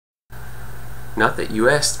not that you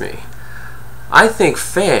asked me. I think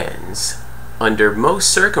fans, under most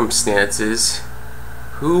circumstances,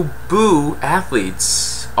 who boo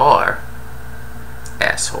athletes are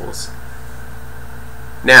assholes.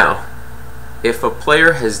 Now, if a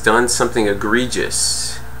player has done something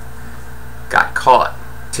egregious, got caught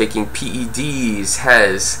taking PEDs,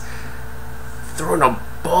 has thrown a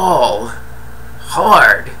ball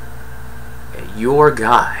hard at your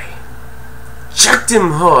guy, checked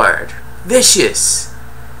him hard, vicious,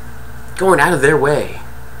 going out of their way,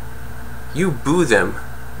 you boo them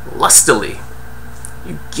lustily.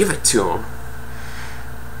 You give it to them.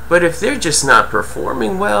 But if they're just not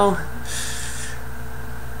performing well,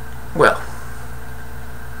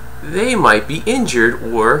 they might be injured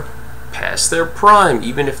or past their prime,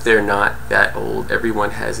 even if they're not that old.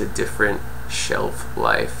 Everyone has a different shelf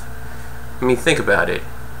life. I mean, think about it.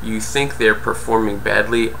 You think they're performing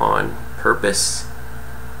badly on purpose?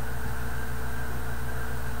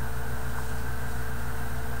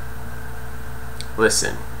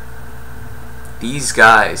 Listen, these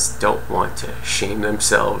guys don't want to shame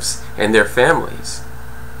themselves and their families.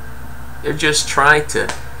 They're just trying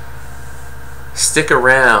to stick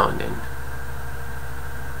around and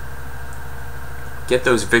get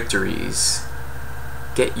those victories,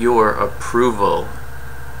 get your approval,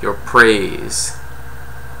 your praise,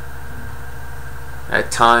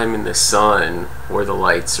 that time in the sun or the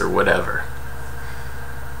lights or whatever.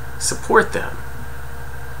 Support them.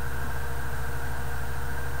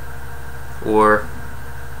 Or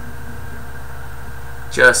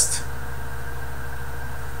just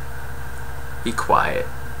be quiet.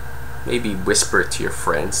 Maybe whisper it to your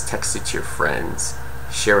friends, text it to your friends,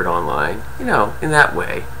 share it online, in that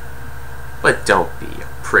way. But don't be a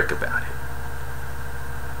prick about it.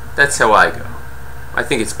 That's how I go. I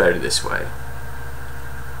think it's better this way.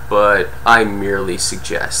 But I merely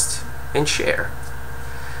suggest and share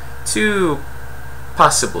to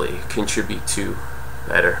possibly contribute to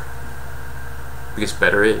better. Because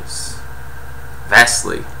better is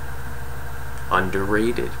vastly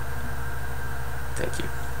underrated. Thank you.